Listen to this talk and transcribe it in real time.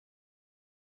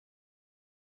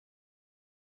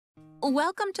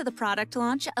Welcome to the product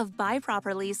launch of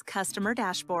BuyProperly's customer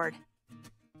dashboard.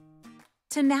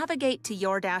 To navigate to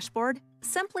your dashboard,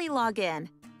 simply log in.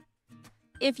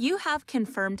 If you have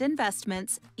confirmed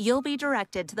investments, you'll be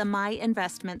directed to the My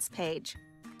Investments page.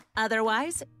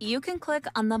 Otherwise, you can click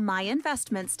on the My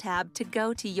Investments tab to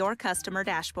go to your customer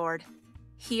dashboard.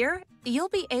 Here, you'll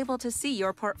be able to see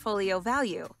your portfolio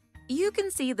value. You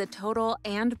can see the total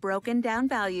and broken down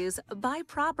values by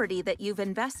property that you've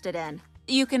invested in.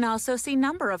 You can also see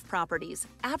number of properties,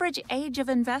 average age of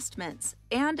investments,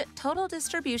 and total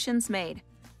distributions made.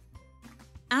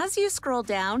 As you scroll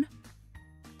down,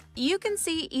 you can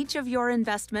see each of your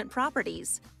investment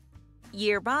properties,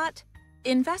 year bought,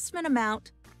 investment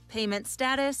amount, payment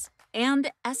status, and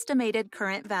estimated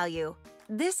current value.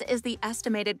 This is the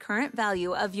estimated current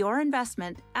value of your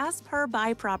investment as per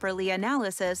BuyProperly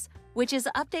analysis, which is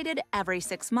updated every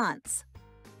 6 months.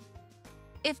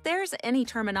 If there's any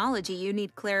terminology you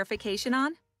need clarification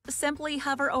on, simply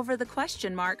hover over the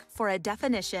question mark for a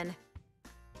definition.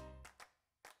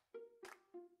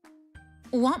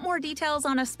 Want more details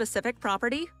on a specific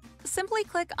property? Simply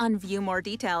click on View More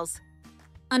Details.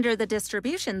 Under the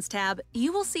Distributions tab,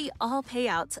 you will see all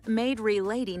payouts made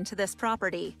relating to this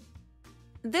property.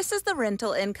 This is the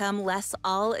rental income less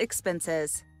all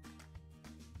expenses.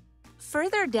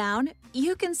 Further down,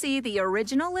 you can see the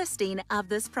original listing of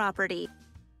this property.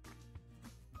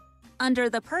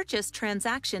 Under the Purchase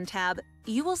Transaction tab,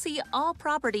 you will see all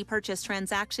property purchase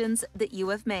transactions that you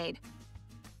have made.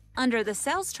 Under the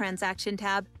Sales Transaction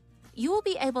tab, you will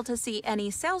be able to see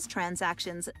any sales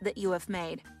transactions that you have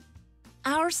made.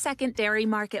 Our secondary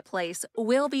marketplace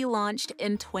will be launched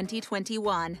in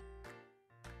 2021.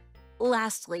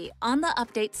 Lastly, on the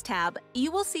Updates tab,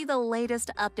 you will see the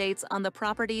latest updates on the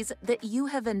properties that you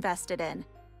have invested in.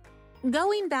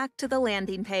 Going back to the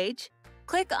landing page,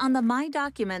 click on the My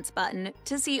Documents button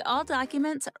to see all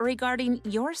documents regarding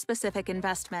your specific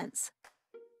investments.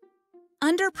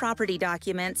 Under Property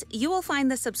Documents, you will find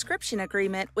the subscription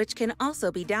agreement, which can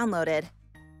also be downloaded,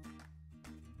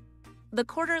 the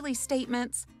quarterly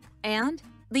statements, and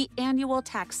the annual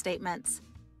tax statements.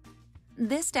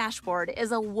 This dashboard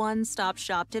is a one-stop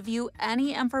shop to view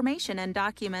any information and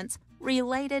documents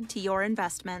related to your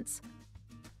investments.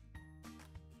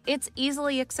 It's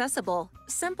easily accessible,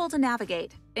 simple to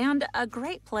navigate, and a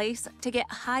great place to get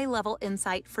high-level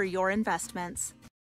insight for your investments.